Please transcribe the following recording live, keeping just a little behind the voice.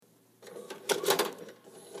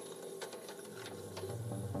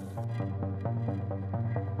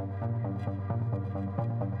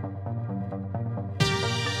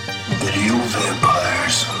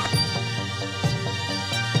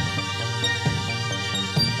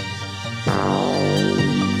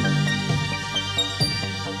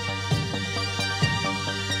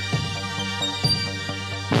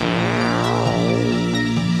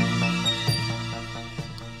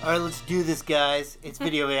All right, let's do this, guys. It's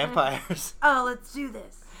Video Vampires. Oh, let's do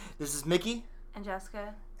this. This is Mickey. And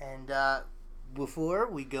Jessica. And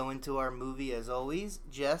before we go into our movie, as always,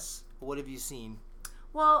 Jess, what have you seen?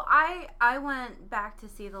 Well, I went back to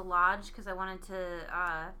see The Lodge because I wanted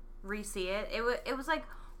to re-see it. It was like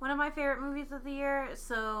one of my favorite movies of the year,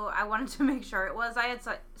 so I wanted to make sure it was. I had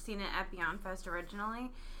seen it at Beyond Fest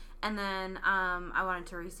originally, and then I wanted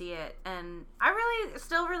to re-see it, and I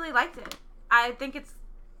still really liked it. I think it's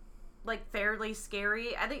like fairly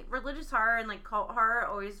scary. I think religious horror and like cult horror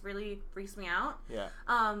always really freaks me out. Yeah.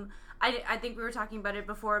 I think we were talking about it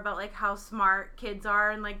before about like how smart kids are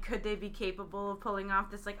and like could they be capable of pulling off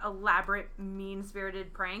this like elaborate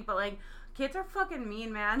mean-spirited prank, but like kids are fucking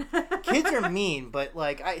mean, man. Kids are mean, but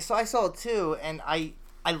like I saw it too, and I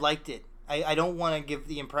liked it. I don't want to give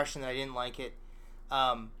the impression that I didn't like it.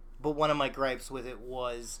 But one of my gripes with it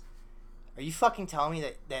was, are you fucking telling me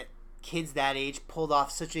that kids that age pulled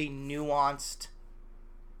off such a nuanced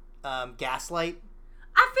gaslight?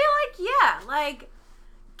 I feel like, yeah, like,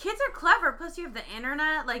 kids are clever, plus you have the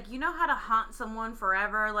internet, like, you know how to haunt someone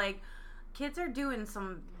forever, like, kids are doing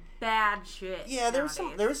some bad shit. Yeah, there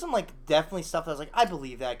was some, like, definitely stuff that I was like, I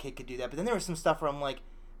believe that kid could do that, but then there was some stuff where I'm like,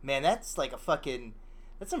 man, that's like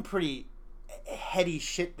that's some pretty heady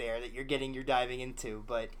shit there that you're diving into,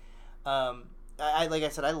 but, I like I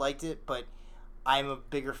said, I liked it, but I'm a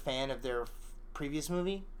bigger fan of their previous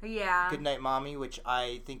movie. Yeah. Goodnight Mommy, which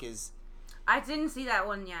I think is... I didn't see that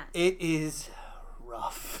one yet. It is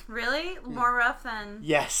rough. Really? More rough than...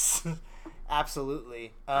 Yes.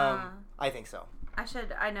 Absolutely. I think so. I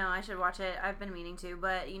should watch it. I've been meaning to,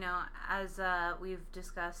 but, you know, as we've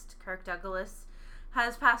discussed, Kirk Douglas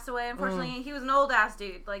has passed away. Unfortunately, he was an old-ass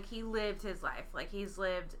dude. Like, he lived his life. Like, he was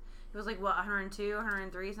like, what, 102,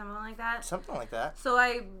 103, something like that? Something like that. So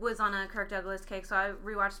I was on a Kirk Douglas kick, so I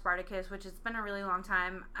rewatched Spartacus, which has been a really long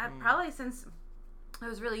time. Probably since I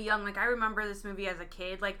was really young. Like, I remember this movie as a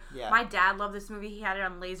kid. Like, my dad loved this movie. He had it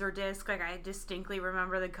on Laserdisc. Like, I distinctly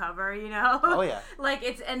remember the cover, you know? Oh, yeah. Like,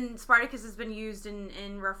 and Spartacus has been used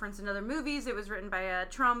in reference in other movies. It was written by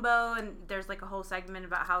Trumbo, and there's, like, a whole segment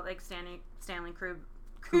about how, like, Stanley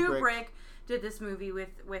Kubrick did this movie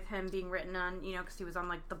with him being written on, you know, because he was on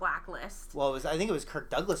like the blacklist. Well, I think it was Kirk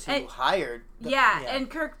Douglas who hired. And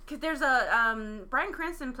there's a Bryan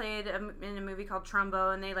Cranston played in a movie called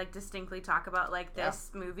Trumbo, and they like distinctly talk about like this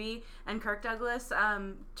movie and Kirk Douglas.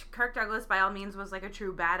 Kirk Douglas by all means was like a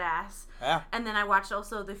true badass. Yeah. And then I watched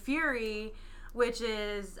also The Fury, which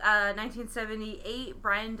is 1978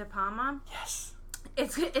 Brian De Palma. Yes.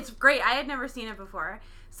 It's great. I had never seen it before.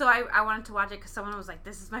 So I wanted to watch it because someone was like,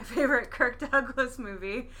 this is my favorite Kirk Douglas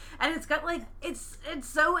movie. And it's got, like, it's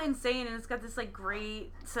so insane, and it's got this, like,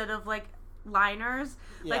 great set of, like, liners.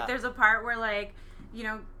 Yeah. Like, there's a part where, like, you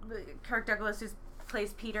know, Kirk Douglas, who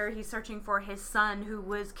plays Peter, he's searching for his son who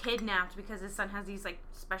was kidnapped because his son has these, like,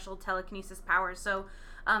 special telekinesis powers. So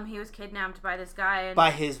he was kidnapped by this guy. And,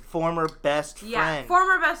 by his former best friend. Yeah,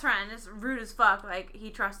 former best friend. It's rude as fuck. Like, he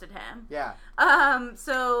trusted him. Yeah.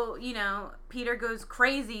 So, you know, Peter goes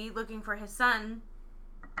crazy looking for his son.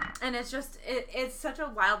 And it's just, it's such a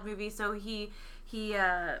wild movie. So he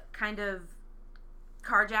kind of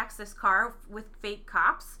carjacks this car with fake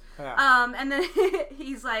cops. Yeah. And then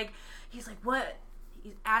he's like, what?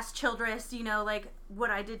 He's asked Childress, you know, like, what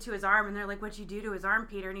I did to his arm. And they're like, what'd you do to his arm,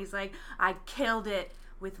 Peter? And he's like, I killed it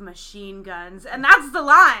with machine guns. And that's the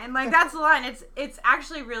line. Like, that's the line. It's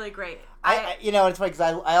actually really great. I you know, it's funny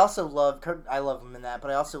because I also love Kirk. I love him in that, but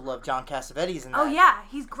I also love John Cassavetes in that. Oh, yeah.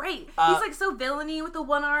 He's great. He's, like, so villainy with the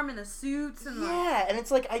one arm and the suits. And yeah, and it's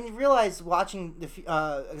like, I realized watching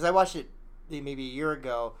because I watched it maybe a year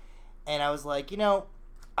ago, and I was like, you know,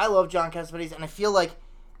 I love John Cassavetes, and I feel like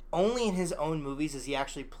only in his own movies does he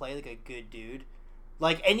actually play, like, a good dude.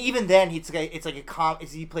 Like, and even then, he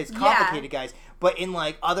plays complicated guys. But in,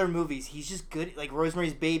 like, other movies, he's just good. Like,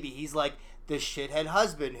 Rosemary's Baby, he's, like, the shithead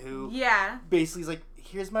husband who basically is like,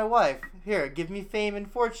 here's my wife. Here, give me fame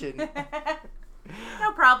and fortune.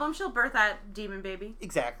 No problem. She'll birth that demon baby.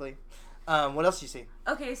 Exactly. What else do you see?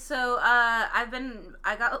 Okay, so I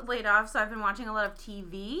got laid off, so I've been watching a lot of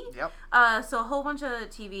TV. Yep. So a whole bunch of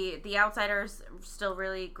TV. The Outsiders, still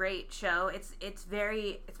really great show. It's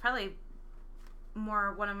probably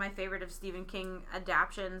more one of my favorite of Stephen King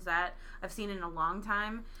adaptions that I've seen in a long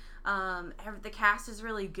time. The cast is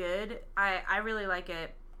really good. I really like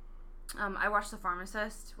it. I watched The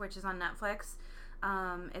Pharmacist, which is on Netflix.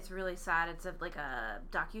 It's really sad. It's like a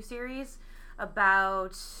docuseries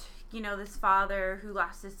about, you know, this father who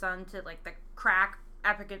lost his son to like the crack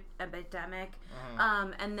epidemic.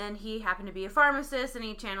 And then he happened to be a pharmacist, and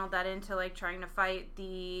he channeled that into like trying to fight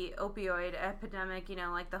the opioid epidemic, you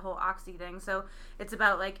know, like the whole oxy thing. So it's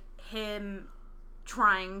about like him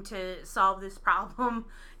trying to solve this problem,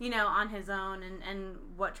 you know, on his own, and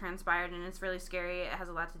what transpired, and it's really scary. It has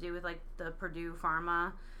a lot to do with like the Purdue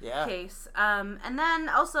Pharma case. And then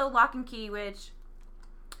also Lock and Key, which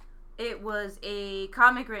it was a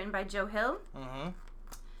comic written by Joe Hill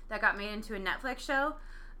that got made into a Netflix show.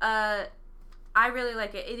 I really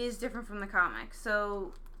like it. It is different from the comic,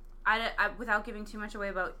 so I without giving too much away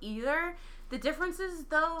about either, the differences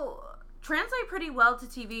though translate pretty well to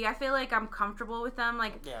TV. I feel like I'm comfortable with them.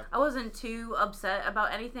 Like, I wasn't too upset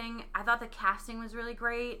about anything. I thought the casting was really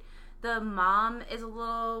great. The mom is a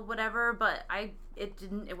little whatever, but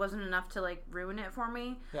it wasn't enough to like ruin it for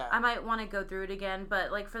me. Yeah. I might want to go through it again,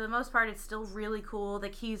 but like for the most part, it's still really cool. The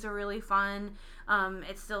keys are really fun.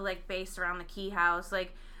 It's still like based around the Key house.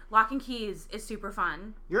 Like Lock and Key is super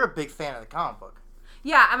fun. You're a big fan of the comic book.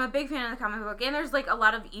 Yeah, I'm a big fan of the comic book, and there's like a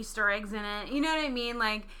lot of Easter eggs in it. You know what I mean?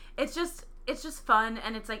 Like it's just fun,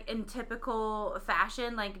 and it's like in typical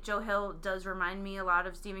fashion. Like Joe Hill does remind me a lot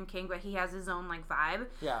of Stephen King, but he has his own like vibe.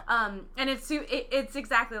 Yeah. And it's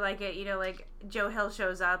exactly like it. You know, like Joe Hill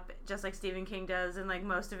shows up just like Stephen King does in like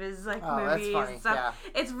most of his like movies and stuff.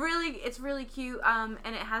 Yeah. It's really cute. And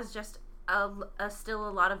it has just still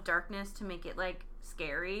a lot of darkness to make it like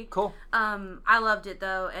scary. Cool. I loved it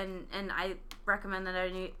though, and I recommend that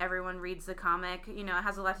everyone reads the comic. You know, it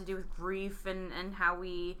has a lot to do with grief and how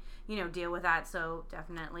we, you know, deal with that, so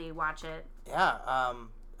definitely watch it. Yeah,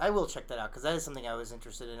 I will check that out, because that is something I was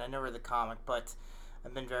interested in. I never read the comic, but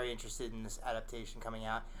I've been very interested in this adaptation coming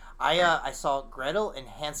out. I saw Gretel and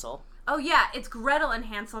Hansel. Oh yeah, it's Gretel and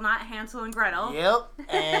Hansel, not Hansel and Gretel. Yep,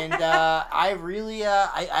 and I really,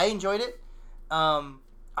 I enjoyed it.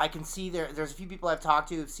 I can see there's a few people I've talked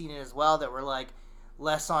to who've seen it as well that were like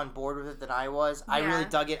less on board with it than I was. Yeah. I really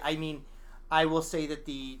dug it. I mean, I will say that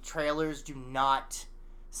the trailers do not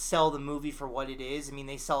sell the movie for what it is. I mean,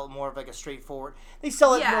 they sell it more of like a straightforward. They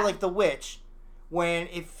sell it more like The Witch, when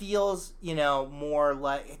it feels, you know, more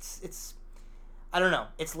like it's I don't know.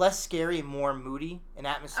 It's less scary and more moody and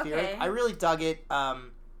atmospheric. Okay. I really dug it.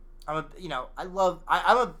 I'm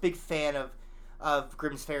a big fan of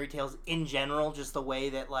Grimm's fairy tales in general, just the way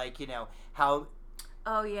that, like, you know, how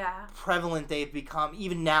prevalent they've become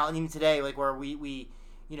even now and even today, like where we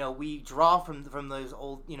draw from those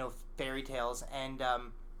old, you know, fairy tales. And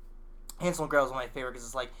Hansel and Gretel is one of my favorite because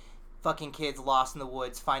it's like fucking kids lost in the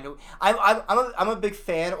woods I'm a big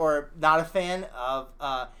fan, or not a fan, of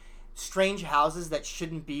strange houses that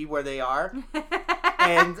shouldn't be where they are.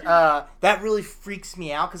 And that really freaks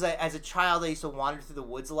me out, because as a child I used to wander through the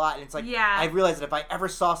woods a lot, and it's like I realized that if I ever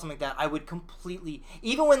saw something like that, I would completely,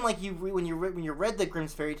 even when like when you read the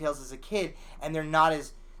Grimm's fairy tales as a kid, and they're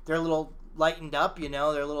a little lightened up, you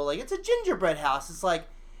know, they're a little like, it's a gingerbread house. It's like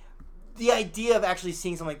the idea of actually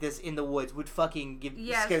seeing something like this in the woods would fucking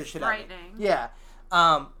scare the shit out of me. Yeah.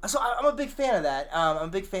 So I'm a big fan of that. I'm a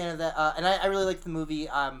big fan of that, and I really like the movie.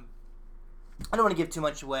 I don't want to give too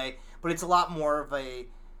much away, but it's a lot more of I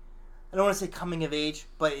don't want to say coming of age,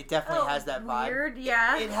 but it definitely has that vibe. Weird,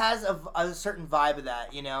 yeah. It has a certain vibe of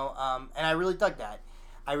that, you know, and I really dug that.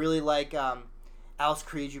 I really like Alice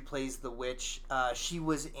Creed, who plays the witch. She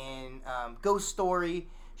was in Ghost Story.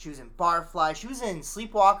 She was in Barfly. She was in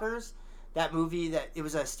Sleepwalkers, that movie it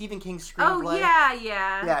was a Stephen King screenplay. Oh, yeah.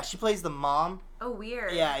 Yeah, she plays the mom. Oh,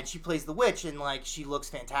 weird. Yeah, and she plays the witch, and, like, she looks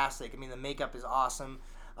fantastic. I mean, the makeup is awesome.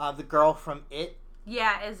 The girl from It.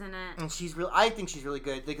 Yeah, isn't it? And I think she's really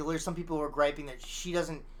good. Like, there's some people who are griping that she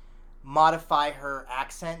doesn't modify her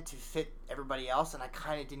accent to fit everybody else, and I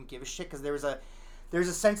kind of didn't give a shit, because there's a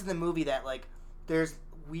sense in the movie that, like, there's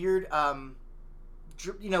weird,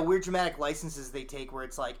 weird dramatic licenses they take, where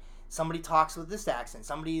it's like somebody talks with this accent,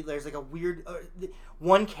 there's like a weird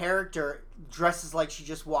one character dresses like she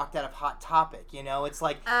just walked out of Hot Topic, you know. It's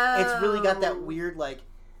like it's really got that weird, like,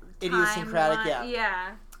 idiosyncratic.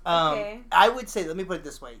 Yeah. Okay. I would say, let me put it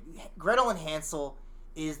this way: Gretel and Hansel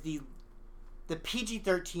is the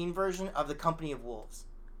PG-13 version of The Company of Wolves.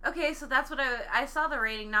 Okay, so that's what I saw the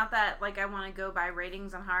rating. Not that, like, I want to go by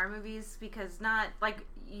ratings on horror movies, because not, like,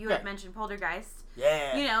 you had mentioned Poltergeist.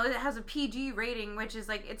 Yeah. You know, it has a PG rating, which is,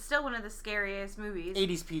 like, it's still one of the scariest movies.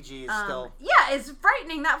 80s PG is still... Yeah, it's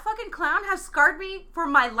frightening. That fucking clown has scarred me for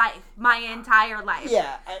my life. My entire life.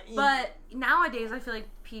 Yeah. But nowadays, I feel like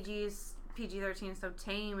PG-13 is so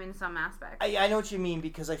tame in some aspects. I know what you mean,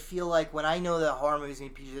 because I feel like when I know that a horror movie is going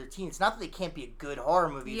to be PG-13, it's not that they can't be a good horror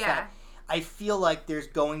movie. It's that I feel like there's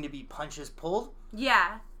going to be punches pulled.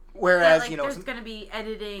 Yeah. Whereas, there's going to be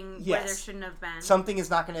editing where there shouldn't have been. Something is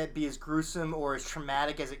not going to be as gruesome or as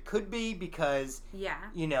traumatic as it could be because,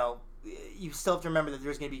 you still have to remember that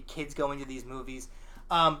there's going to be kids going to these movies.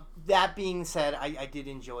 That being said, I did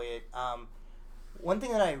enjoy it. One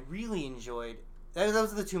thing that I really enjoyed, those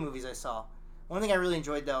are the 2 movies I saw. One thing I really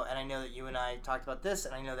enjoyed, though, and I know that you and I talked about this,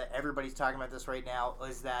 and I know that everybody's talking about this right now,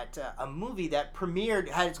 was that a movie that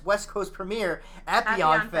had its West Coast premiere at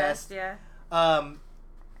Beyond Fest. Yeah.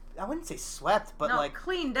 I wouldn't say swept, but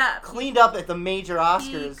cleaned up. Cleaned up at the major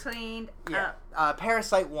Oscars. He cleaned up.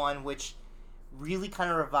 Parasite won, which really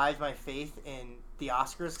kind of revived my faith in the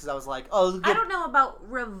Oscars because I was like, oh, I don't know about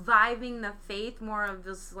reviving the faith, more of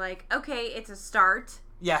just like, okay, it's a start.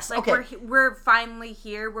 Yes, like, okay. We're finally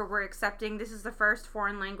here where we're accepting this is the first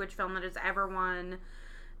foreign language film that has ever won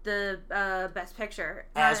the Best Picture.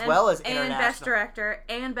 As well as International. And Best Director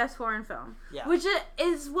and Best Foreign Film. Yeah. Which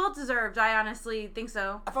is well deserved, I honestly think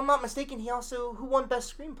so. If I'm not mistaken, who won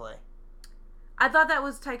Best Screenplay? I thought that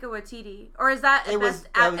was Taika Waititi. Or is that Best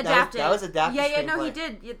Adapted? That was adapted Yeah, no, he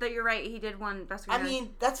did. You're right, he did win Best Screenplay. I mean,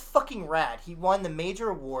 that's fucking rad. He won the major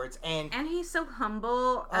awards, and he's so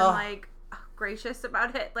humble and, gracious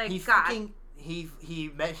about it. Like, he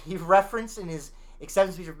referenced in his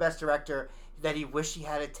acceptance speech for Best Director that he wished he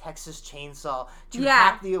had a Texas chainsaw to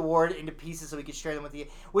hack the award into pieces so he could share them with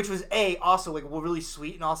which was also really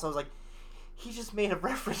sweet, and also I was like, he just made a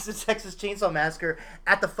reference to Texas Chainsaw Massacre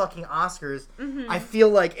at the fucking Oscars. Mm-hmm. I feel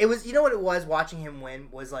like it was, what it was watching him win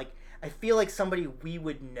was like, I feel like somebody we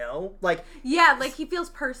would know, he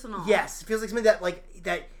feels personal. Yes, it feels like somebody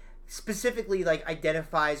that specifically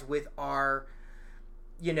identifies with our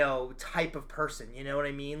type of person, you know what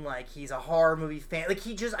I mean? Like, he's a horror movie fan. Like,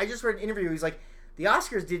 I just read an interview where he's like, the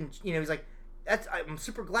Oscars didn't, he's like, I'm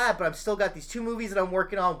super glad, but I've still got these 2 movies that I'm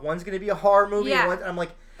working on. One's going to be a horror movie, and I'm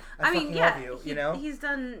like, I fucking love you, He's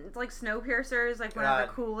done, Snowpiercer is, one of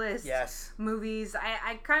the coolest movies.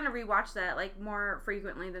 I kind of rewatch that, more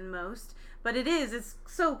frequently than most. But it's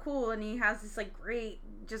so cool, and he has this, great,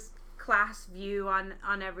 just class view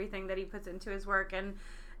on everything that he puts into his work, and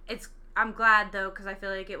I'm glad, though, because I feel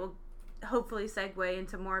like it will hopefully segue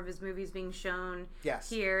into more of his movies being shown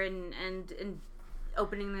here and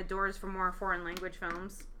opening the doors for more foreign language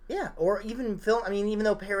films. Yeah, or even film. I mean, even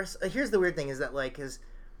though Paris... here's the weird thing, is that, because,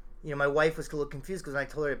 my wife was a little confused because when I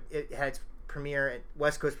told her it had its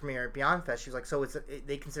West Coast premiere at Beyond Fest, she was like, so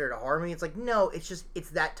they consider it a horror movie? It's like, no, it's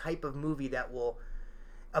that type of movie that will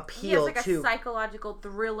appeal to... a psychological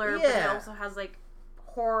thriller, but it also has,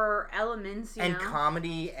 horror elements, and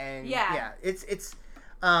comedy, and it's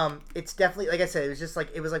definitely, like I said, it was just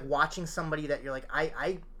it was like watching somebody that you're like,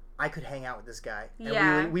 I could hang out with this guy,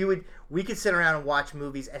 and we could sit around and watch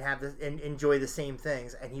movies and have this and enjoy the same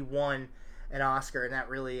things, and he won an Oscar, and that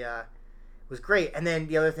really was great. And then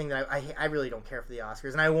the other thing that I really don't care for the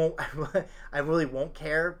Oscars, and I really won't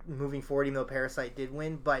care moving forward, even though Parasite did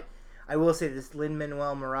win, but I will say this: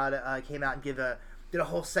 Lin-Manuel Miranda came out and did a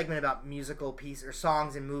whole segment about musical piece or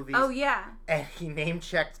songs and movies. Oh, yeah. And he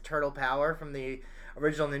name-checked Turtle Power from the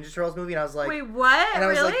original Ninja Turtles movie, and I was like... Wait, what? And I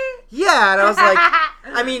was really? Like, yeah, and I was like...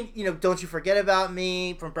 I mean, Don't You Forget About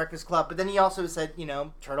Me from Breakfast Club, but then he also said,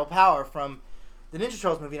 Turtle Power from the Ninja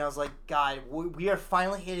Turtles movie, and I was like, God, we are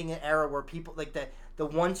finally hitting an era where people, the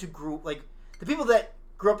ones who grew... the people that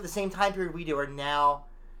grew up at the same time period we do are now...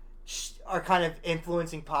 are kind of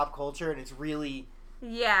influencing pop culture, and it's really...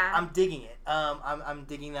 Yeah. I'm digging it. I'm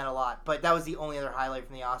digging that a lot. But that was the only other highlight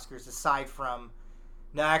from the Oscars, aside from...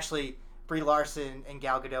 No, actually, Brie Larson and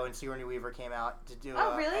Gal Gadot and Sigourney Weaver came out to do...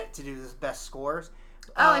 Oh, really? To do the best scores.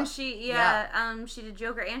 And she did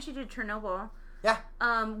Joker, and she did Chernobyl. Yeah.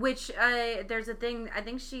 Which, there's a thing, I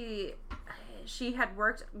think she had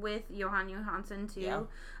worked with Johan Johansson, too.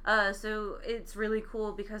 Yeah. So it's really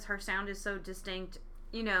cool because her sound is so distinct,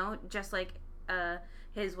 just like...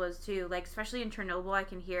 his was too, especially in Chernobyl, I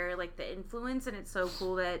can hear the influence, and it's so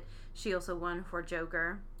cool that she also won for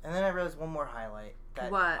Joker. And then I realized one more highlight.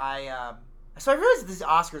 That what? So I realized these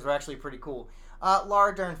Oscars were actually pretty cool.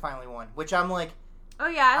 Laura Dern finally won, which I'm like... Oh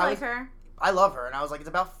yeah, I like her. I love her, and I was like, it's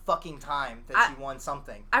about fucking time that she won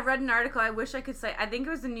something. I read an article, I wish I could say, I think it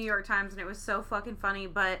was the New York Times, and it was so fucking funny,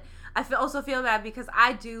 but I also feel bad because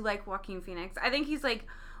I do like Joaquin Phoenix. I think he's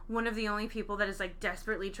one of the only people that is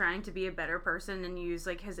desperately trying to be a better person and use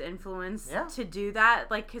his influence to do that,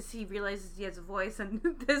 because he realizes he has a voice. And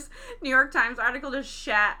this New York Times article just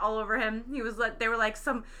shat all over him. He was they were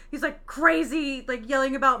he's crazy,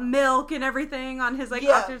 yelling about milk and everything on his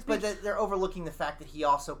Oscar speech. But they're overlooking the fact that he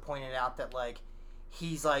also pointed out that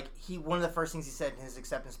he's one of the first things he said in his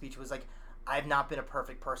acceptance speech was I've not been a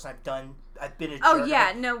perfect person. I've been a jerk. Oh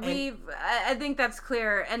yeah, no, I think that's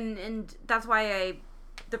clear, and that's why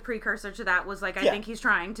the precursor to that was like I think he's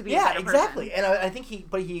trying to be a better exactly. person. And I think he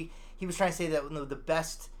was trying to say that the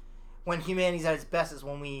best, when humanity's at its best, is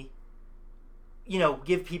when we,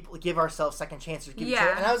 give ourselves second chances. And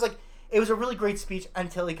I was like, it was a really great speech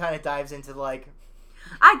until he kind of dives into like.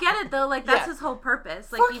 I get it though, like that's his whole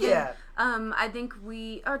purpose. Like Fuck I think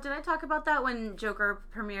did I talk about that when Joker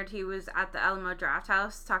premiered? He was at the Alamo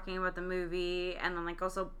Drafthouse talking about the movie and then like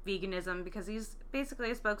also veganism because he's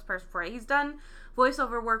basically a spokesperson for it. He's done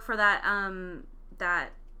voiceover work for that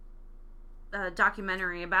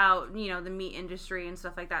documentary about the meat industry and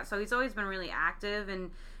stuff like that. So he's always been really active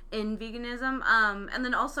in veganism. And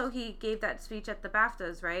then also he gave that speech at the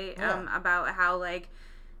BAFTAs, right? Yeah. About how like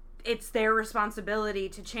it's their responsibility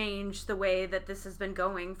to change the way that this has been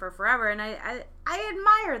going for forever, and I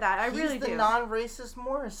admire that. I really do. He's the non-racist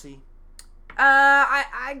Morrissey.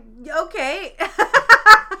 Okay.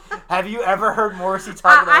 Have you ever heard Morrissey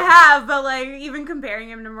talk about I have, but like even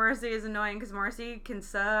comparing him to Morrissey is annoying because Morrissey can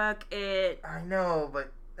suck it. I know,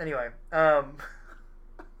 but anyway, I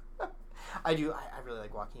really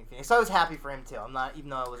like Joaquin Phoenix, so I was happy for him too. I'm not,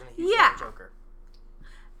 even though I wasn't a huge fan of Joker.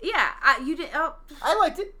 Yeah, you did. Oh. I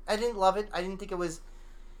liked it. I didn't love it. I didn't think it was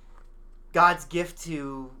God's gift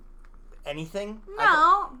to anything.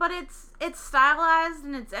 No, but it's stylized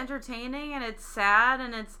and it's entertaining and it's sad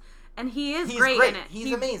and he's great in it.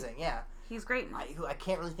 He's amazing. Yeah, he's great in it. I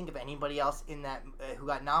can't really think of anybody else in that who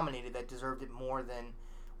got nominated that deserved it more than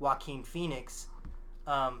Joaquin Phoenix.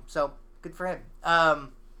 So good for him. Yeah.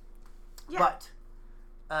 But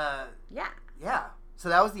yeah. So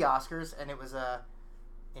that was the Oscars, and it was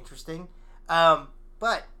interesting.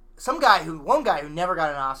 But one guy who never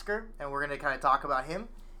got an Oscar, and we're going to kind of talk about him,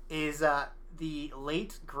 is the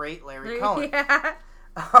late, great Larry Cohen. Yeah.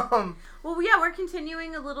 Well, yeah, we're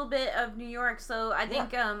continuing a little bit of New York. So I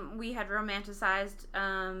think we had romanticized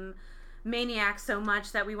Maniac so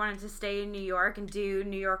much that we wanted to stay in New York and do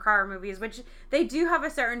New York horror movies, which they do have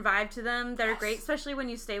a certain vibe to them that are great, especially when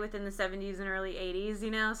you stay within the 70s and early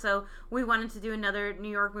 80s, So we wanted to do another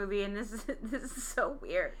New York movie, and this is so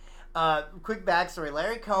weird. Quick backstory.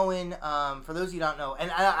 Larry Cohen, for those of you who don't know,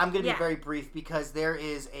 and I'm going to be very brief because there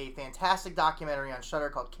is a fantastic documentary on Shudder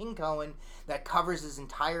called King Cohen that covers his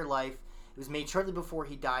entire life. It was made shortly before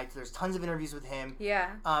he died, so there's tons of interviews with him.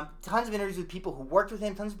 Yeah. Tons of interviews with people who worked with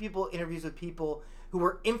him, interviews with people who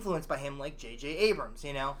were influenced by him, like J.J. Abrams,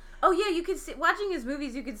 Oh, yeah, you could see, watching his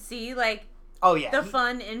movies, you could see, like, the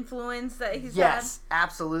fun influence that he's had. Yes,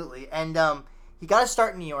 absolutely. And he got to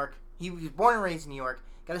start in New York. He was born and raised in New York.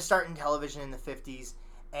 Got to start in television in the 50s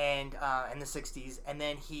and the 60s. And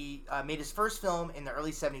then he made his first film in the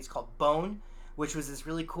early 70s called Bone, which was this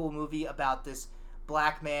really cool movie about this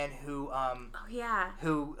black man who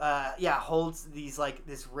holds these like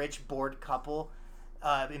this rich bored couple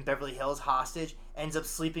in Beverly Hills hostage, ends up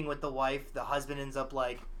sleeping with the wife. The husband ends up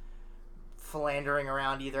like philandering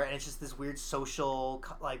around and it's just this weird social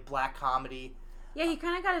like black comedy. Yeah, he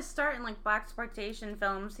kind of got his start in like blaxploitation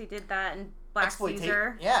films. He did that in Black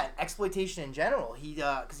Caesar. Yeah, exploitation in general. He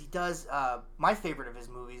because he does my favorite of his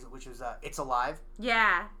movies, which was It's Alive.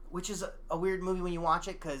 Yeah. Which is a weird movie when you watch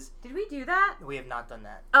it because... Did we do that? We have not done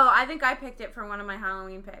that. Oh, I think I picked it for one of my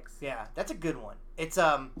Halloween picks. Yeah, that's a good one. It's,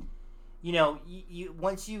 you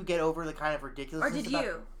once you get over the kind of ridiculousness... Or did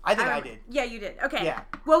you? I think I did. Yeah, you did. Okay. Yeah.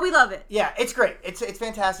 Well, we love it. Yeah, it's great. It's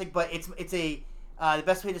fantastic, but it's a... the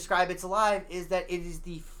best way to describe It's Alive is that it is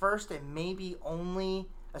the first and maybe only,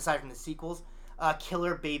 aside from the sequels,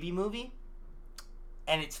 killer baby movie.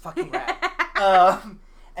 And it's fucking rad.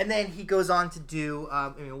 And then he goes on to do.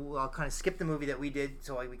 I'll kind of skip the movie that we did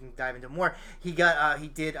so we can dive into more. He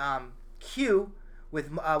did Q with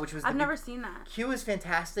which was. I've never seen that. Q is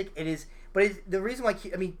fantastic. It is, but the reason why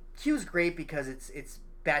Q is great because it's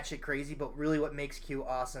batshit crazy. But really, what makes Q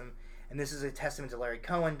awesome, and this is a testament to Larry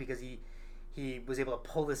Cohen because he was able to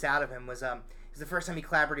pull this out of him was it's the first time he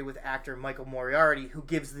collaborated with actor Michael Moriarty, who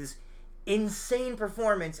gives this insane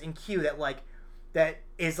performance in Q that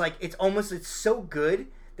is like it's so good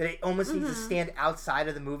that it almost needs to stand outside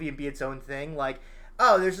of the movie and be its own thing. Like,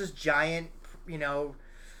 oh, there's this giant,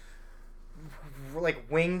 like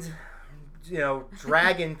winged,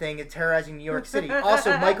 dragon thing terrorizing New York City.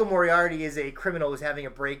 Also, Michael Moriarty is a criminal who's having a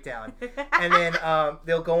breakdown. And then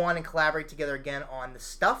they'll go on and collaborate together again on The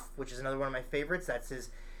Stuff, which is another one of my favorites. That's his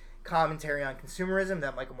commentary on consumerism.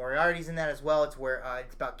 That Michael Moriarty's in that as well. It's where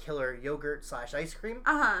it's about killer yogurt / ice cream.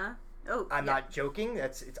 Oh, I'm not joking.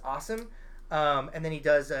 It's awesome. And then he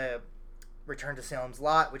does Return to Salem's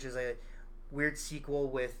Lot, which is a weird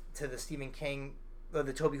sequel to the Stephen King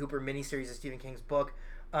the Tobe Hooper miniseries of Stephen King's book.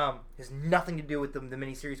 Has nothing to do with the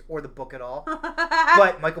miniseries or the book at all.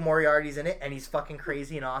 But Michael Moriarty's in it, and he's fucking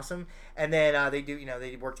crazy and awesome. And then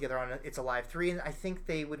they work together on It's Alive 3, and I think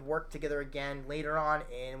they would work together again later on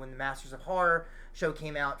when the Masters of Horror show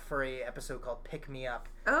came out for a episode called Pick Me Up.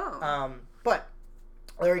 Oh. But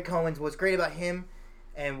Larry Cohen's, what's great about him,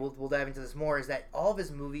 and we'll dive into this more, is that all of his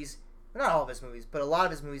movies, not all of his movies, but a lot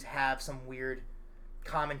of his movies have some weird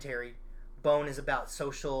commentary. Bone is about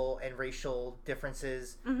social and racial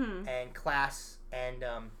differences and class, and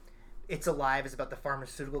It's Alive is about the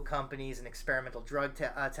pharmaceutical companies and experimental drug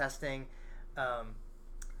testing.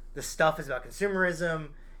 The Stuff is about consumerism.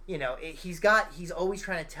 He's always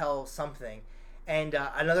trying to tell something. And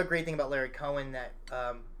another great thing about Larry Cohen that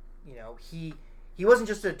he wasn't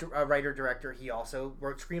just a writer director. He also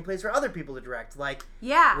wrote screenplays for other people to direct, like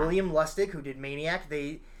William Lustig, who did Maniac.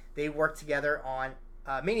 They worked together on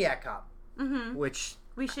Maniac Cop. Mm-hmm. Which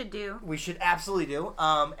we should do. We should absolutely do.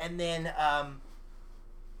 And then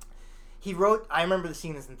he wrote. I remember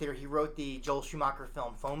seeing this in theater. He wrote the Joel Schumacher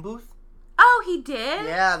film Phone Booth. Oh, he did?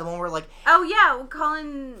 Yeah, the one where Oh yeah,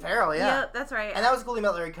 Colin Farrell. Yeah, that's right. And that was cool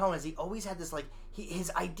about Larry Cohen is he always had this his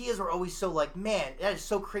ideas were always so man, that is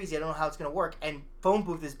so crazy. I don't know how it's gonna work. And Phone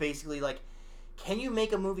Booth is basically can you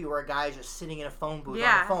make a movie where a guy is just sitting in a phone booth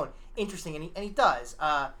on the phone? Interesting, and he does.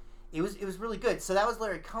 It was really good. So that was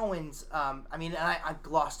Larry Cohen's. I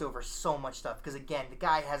glossed over so much stuff because again, the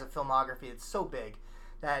guy has a filmography that's so big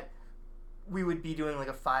that we would be doing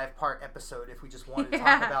a 5-part episode if we just wanted to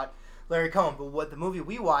talk about Larry Cohen. But what the movie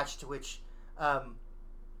we watched, which,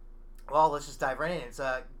 let's just dive right in. It's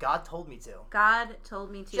God Told Me To. God Told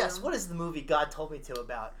Me To. Jess, what is the movie God Told Me To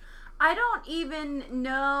about? I don't even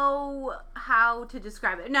know how to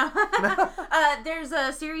describe it. No. There's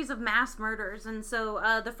a series of mass murders. And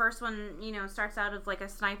so the first one, starts out of a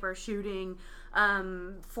sniper shooting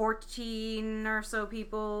 14 or so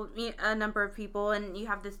people, a number of people. And you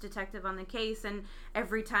have this detective on the case. And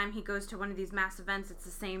every time he goes to one of these mass events, it's the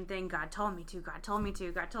same thing. God told me to. God told me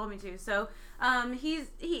to. God told me to. So he's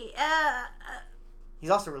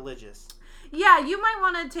also religious. Yeah, you might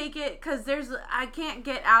want to take it because I can't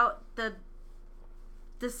get out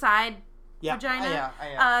the side vagina.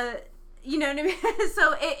 Yeah. You know what I mean?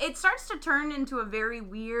 So it starts to turn into a very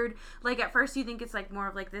weird, at first you think it's more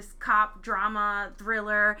of this cop drama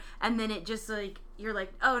thriller, and then it just you're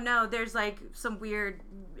oh no, there's some weird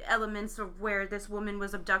elements of where this woman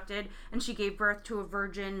was abducted and she gave birth to a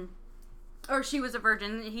virgin, or she was a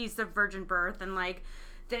virgin, he's the virgin birth, and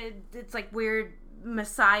it's weird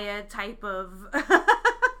Messiah type of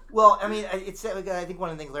Well, I mean, I think one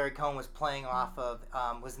of the things Larry Cohen was playing off of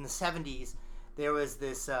was in the 70s. There was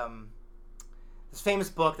this famous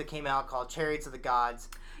book that came out called Chariots of the Gods.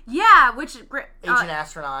 Yeah, which Ancient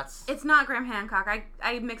Astronauts. It's not Graham Hancock.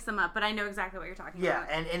 I mix them up, but I know exactly what you're talking about.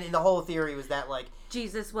 Yeah, and the whole theory was that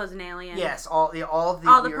Jesus was an alien. Yes, all the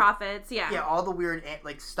weird, prophets. Yeah, all the weird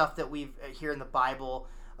stuff that we hear in the Bible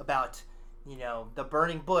about. The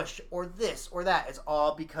burning bush or this or that. It's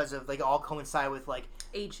all because of all coincide with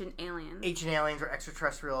ancient aliens or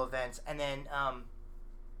extraterrestrial events. And then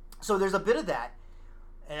so there's a bit of that.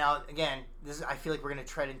 And now again, I feel like we're gonna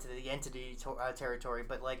tread into the entity territory.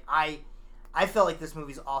 But I felt like this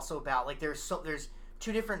movie's also about there's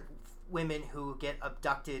two different women who get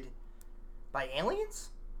abducted by aliens.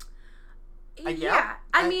 Yeah.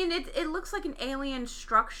 I mean, it looks like an alien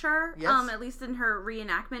structure. Yes. At least in her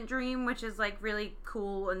reenactment dream, which is really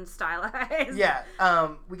cool and stylized. Yeah.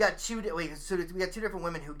 We got two different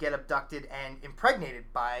women who get abducted and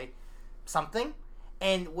impregnated by something.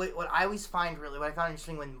 And what I always find what I found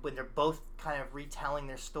interesting when they're both kind of retelling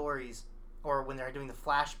their stories, or when they're doing the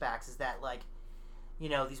flashbacks, is that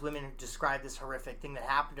these women describe this horrific thing that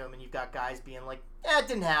happened to them, and you've got guys being it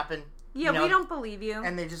didn't happen. Yeah, we don't believe you.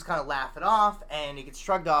 And they just kind of laugh it off, and it gets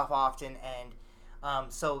shrugged off often,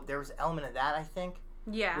 and so there was an element of that, I think.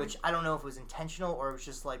 Yeah. Which I don't know if it was intentional or it was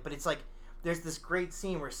just but it's there's this great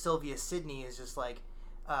scene where Sylvia Sidney is just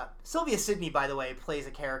Sylvia Sidney, by the way, plays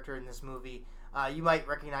a character in this movie. You might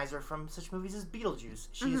recognize her from such movies as Beetlejuice.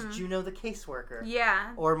 She's Juno the caseworker.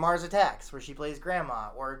 Yeah. Or Mars Attacks, where she plays Grandma,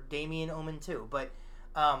 or Damien Omen 2. But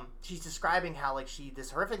she's describing how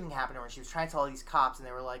this horrific thing happened to her. She was trying to tell all these cops, and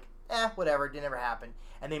they were whatever, it didn't ever happen.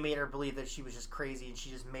 And they made her believe that she was just crazy and she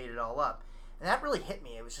just made it all up. And that really hit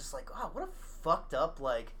me. It was just oh, what a fucked up,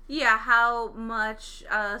 Yeah, how much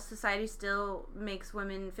society still makes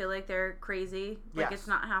women feel like they're crazy. Yes. It's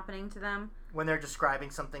not happening to them. When they're describing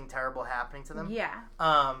something terrible happening to them. Yeah.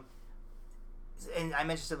 And I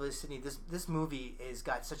mentioned Sylvia Sidney. This movie has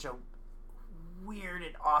got such a weird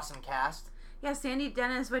and awesome cast. Yeah, Sandy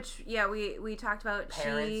Dennis, which we talked about.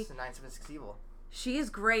 Parents and 976 Evil. She is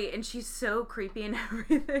great, and she's so creepy and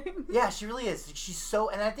everything. Yeah, she really is. She's so,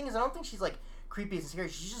 and the thing is, I don't think she's like creepy and scary.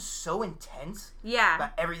 She's just so intense. Yeah.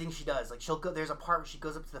 About everything she does. Like she'll go. There's a part where she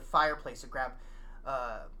goes up to the fireplace to grab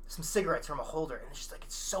some cigarettes from a holder, and it's just like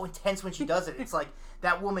it's so intense when she does it. It's like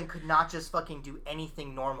that woman could not just fucking do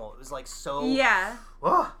anything normal. It was like so. Yeah.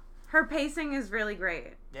 Ugh. Her pacing is really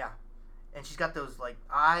great. Yeah, and she's got those like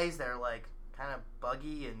eyes that are like kind of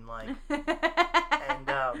buggy and like and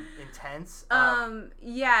intense.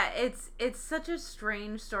 Yeah, it's such a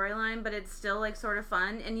strange storyline, but it's still like sort of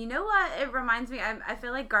fun. And you know what? It reminds me. I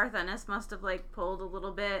feel like Garth Ennis must have like pulled a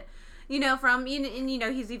little bit, from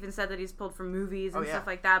and he's even said that he's pulled from movies and stuff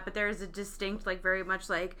like that. But there is a distinct like very much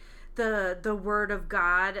like the word of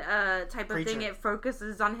God type of thing. It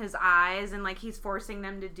focuses on his eyes and like he's forcing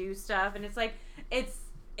them to do stuff, and it's like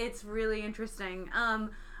it's really interesting.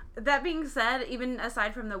 That being said, even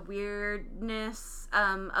aside from the weirdness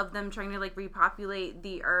of them trying to like repopulate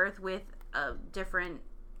the Earth with a different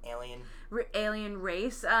alien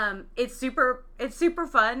race, it's super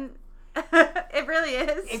fun. It really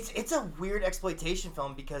is. It's a weird exploitation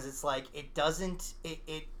film because it's like it doesn't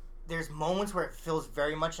it there's moments where it feels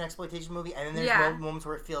very much an exploitation movie, and then there's moments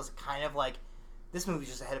where it feels kind of like this movie's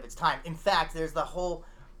just ahead of its time. In fact, there's so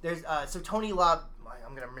Tony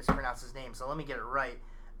I'm gonna mispronounce his name, so let me get it right.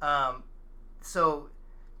 So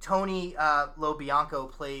Tony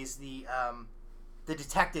LoBianco plays the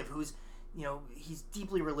detective who's, he's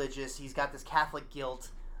deeply religious. He's got this Catholic guilt.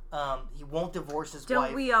 He won't divorce his wife.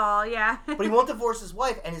 Don't we all? Yeah. But he won't divorce his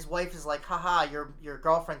wife, and his wife is like, haha, your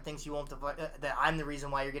girlfriend thinks you won't that I'm the reason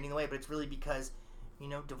why you're getting away, but it's really because,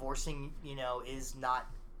 divorcing, is not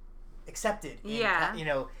accepted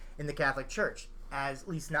in the Catholic Church, at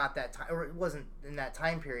least not that time, or it wasn't in that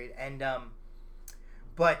time period. And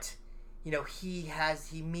but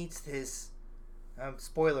he meets his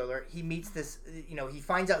spoiler alert, he meets this, he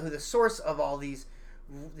finds out who the source of all this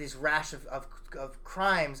rash of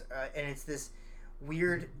crimes, and it's this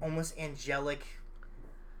weird, almost angelic,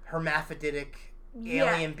 hermaphroditic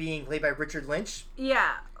alien being played by Richard Lynch.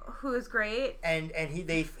 Yeah, who is great. And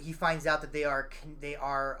he finds out that they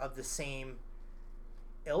are of the same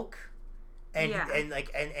ilk. And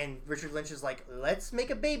and Richard Lynch is like, let's make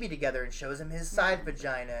a baby together, and shows him his side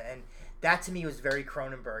vagina, and that to me was very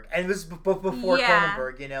Cronenberg, and it was before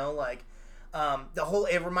Cronenberg, the whole,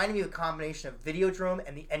 it reminded me of a combination of Videodrome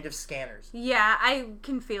and the end of Scanners. Yeah, I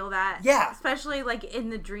can feel that. Yeah, especially like in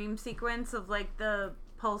the dream sequence of like the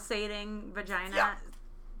pulsating vagina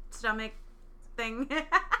stomach thing.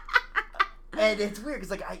 And it's weird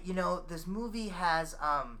because like this movie has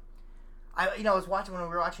I was watching when we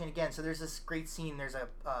were watching it again. So there's this great scene. There's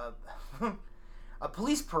a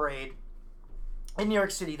police parade in New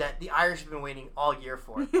York City that the Irish have been waiting all year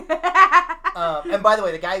for. And by the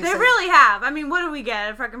way, the guy who they really have. I mean, what do we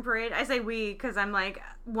get? A fucking parade? I say we because I'm like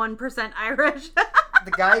 1% Irish.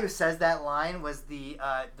 The guy who says that line was the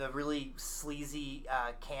really sleazy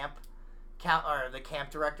camp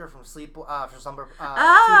director from Slumber.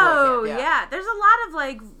 Yeah. There's a lot of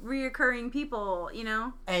like reoccurring people,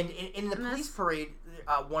 And in the police parade,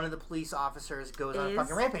 one of the police officers goes on a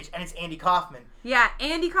fucking rampage, and it's Andy Kaufman. Yeah,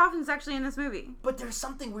 Andy Kaufman's actually in this movie. But there's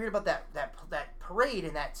something weird about that parade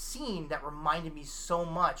and that scene that reminded me so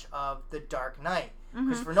much of The Dark Knight. Mm-hmm.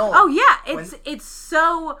 Christopher Nolan. Oh yeah, it's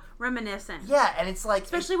so reminiscent. Yeah, and it's like,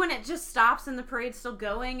 especially when it just stops and the parade's still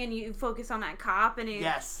going, and you focus on that cop, and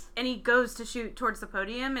he goes to shoot towards the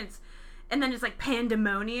podium. And then it's like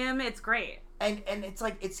pandemonium. It's great. And it's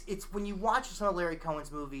like it's when you watch some of Larry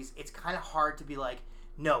Cohen's movies, it's kind of hard to be like,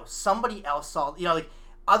 no, somebody else saw. Like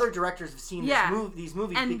other directors have seen these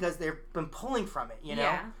movies because they've been pulling from it.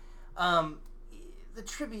 Yeah.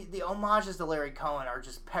 The homages to Larry Cohen are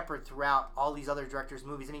just peppered throughout all these other directors'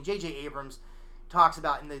 movies. I mean, J.J. Abrams talks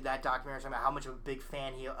about in that documentary about how much of a big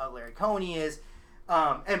fan of Larry Cohen he is.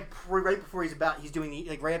 And right before he's doing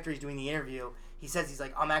right after he's doing the interview, he says he's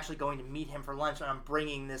like, I'm actually going to meet him for lunch, and I'm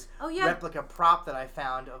bringing this replica prop that I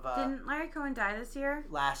found of. Didn't Larry Cohen die this year?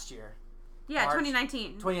 Last year. Yeah, March,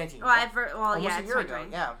 2019. 2019. Almost a year ago.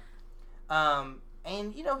 Yeah.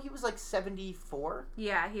 And he was like 74.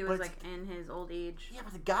 Yeah, he was like in his old age. Yeah,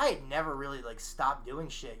 but the guy had never really like stopped doing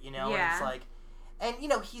shit, Yeah. And it's like, and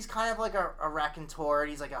he's kind of like a raconteur.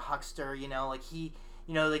 He's like a huckster, like he,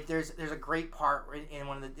 like there's a great part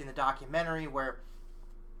in the documentary where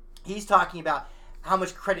he's talking about how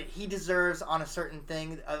much credit he deserves on a certain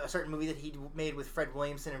thing, a certain movie that he made with Fred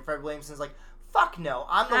Williamson, and Fred Williamson's like, fuck no,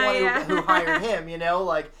 I'm the one who hired him,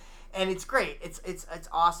 like. And it's great. It's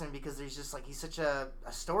awesome because there's just like he's such a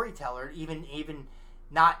storyteller, even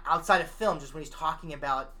not outside of film, just when he's talking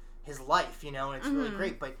about his life, you know, and it's really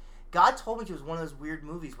great. But God Told Me To was one of those weird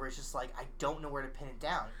movies where it's just like, I don't know where to pin it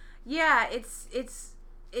down. Yeah, it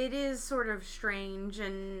is sort of strange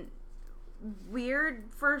and weird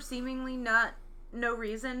for seemingly no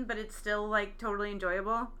reason, but it's still like totally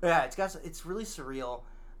enjoyable. Yeah, it's really surreal.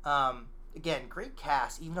 Again, great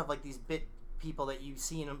cast, even of like these bit people that you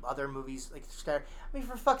see in other movies. Like, I mean,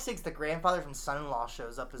 for fuck's sakes, the grandfather from Son-in-Law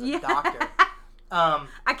shows up as a doctor.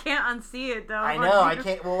 I can't unsee it though. I know, I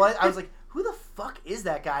can't. Well, I was like, who the fuck is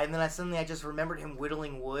that guy? And then I just remembered him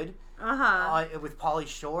whittling wood with Pauly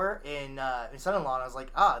Shore in Son-in-Law, and I was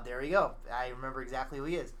like, there you go. I remember exactly who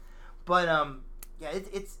he is. But yeah,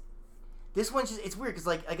 it's this one's just, it's weird because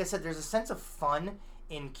like I said, there's a sense of fun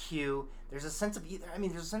in Q. There's a sense of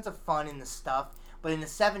there's a sense of fun in the stuff, but in the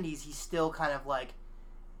 70s he's still kind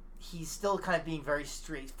of being very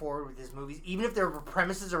straightforward with his movies, even if their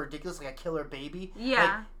premises are ridiculous, like A Killer Baby. Yeah.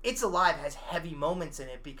 Like, It's Alive has heavy moments in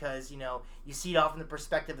it because, you know, you see it all from the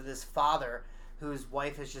perspective of this father whose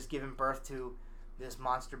wife has just given birth to this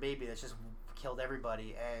monster baby that's just killed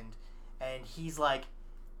everybody, and he's like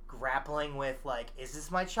grappling with like, is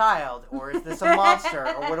this my child or is this a monster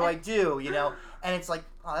or what do I do, you know? And it's like,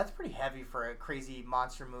 oh, that's pretty heavy for a crazy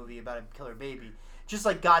monster movie about a killer baby. Just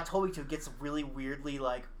like God Told Me To gets really weirdly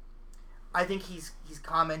like, I think he's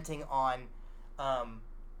commenting on,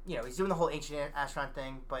 you know, he's doing the whole ancient astronaut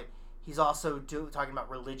thing, but he's also talking about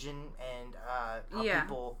religion and how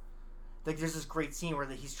people, like, there's this great scene where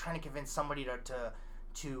he's trying to convince somebody to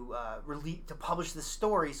publish this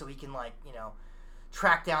story so he can, like, you know,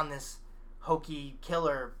 track down this hokey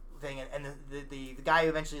killer thing, and the guy who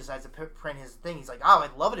eventually decides to print his thing, he's like,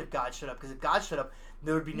 I'd love it if God showed up, because if God showed up,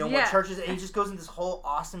 there would be no more churches, and he just goes into this whole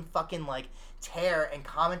awesome fucking, like, tear and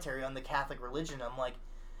commentary on the Catholic religion. I'm like,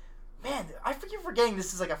 man, I keep forgetting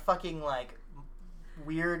this is, like, a fucking, like,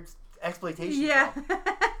 weird exploitation film.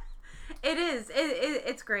 It is.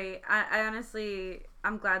 It's great. I honestly,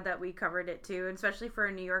 I'm glad that we covered it too, and especially for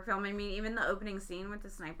a New York film. I mean, even the opening scene with the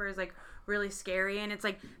sniper is like really scary, and it's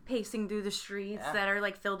like pacing through the streets that are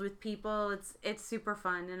like filled with people. It's super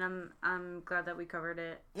fun, and I'm glad that we covered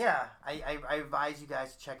it. Yeah, I advise you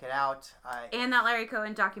guys to check it out. And that Larry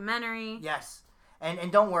Cohen documentary. Yes.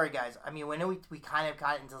 And don't worry, guys. I mean, we know we kind of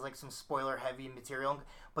got into like some spoiler heavy material,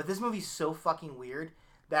 but this movie's so fucking weird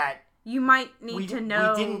that you might need to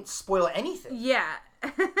know. We didn't spoil anything. Yeah.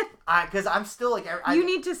 Because I'm still like... you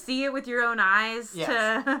need to see it with your own eyes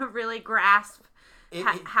to really grasp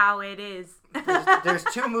how it is. There's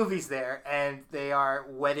two movies there, and they are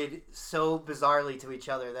wedded so bizarrely to each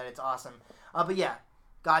other that it's awesome. But yeah,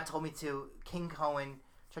 God Told Me To, King Cohen.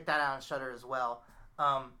 Check that out on Shudder as well.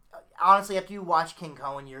 Honestly, after you watch King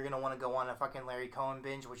Cohen, you're going to want to go on a fucking Larry Cohen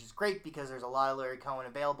binge, which is great because there's a lot of Larry Cohen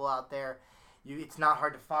available out there. It's not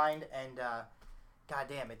hard to find, and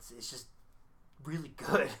goddamn, it's just really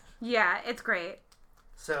good. Yeah, it's great.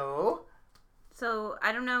 So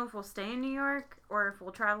I don't know if we'll stay in New York or if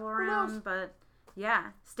we'll travel around, but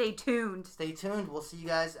yeah, stay tuned. Stay tuned. We'll see you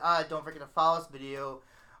guys. Don't forget to follow us,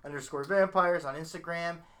 video_vampires on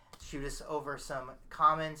Instagram. Shoot us over some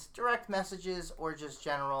comments, direct messages, or just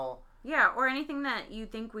general. Yeah, or anything that you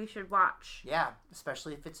think we should watch. Yeah,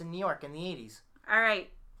 especially if it's in New York in the 80s. All right.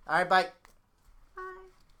 All right, bye.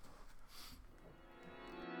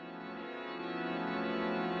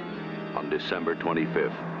 On December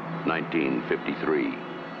 25th, 1953,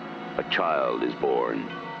 a child is born,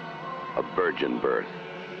 a virgin birth.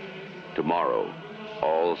 Tomorrow,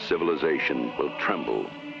 all civilization will tremble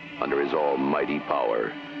under his almighty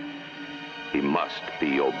power. He must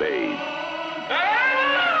be obeyed.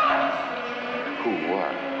 Who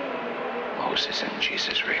were Moses and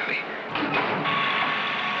Jesus really?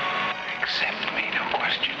 Accept me, no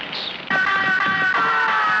questions.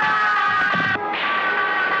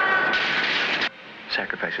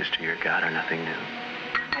 Sacrifices to your God are nothing new.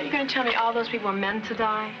 Are you going to tell me all those people are meant to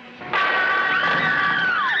die?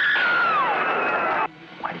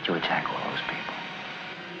 Why did you attack all those people?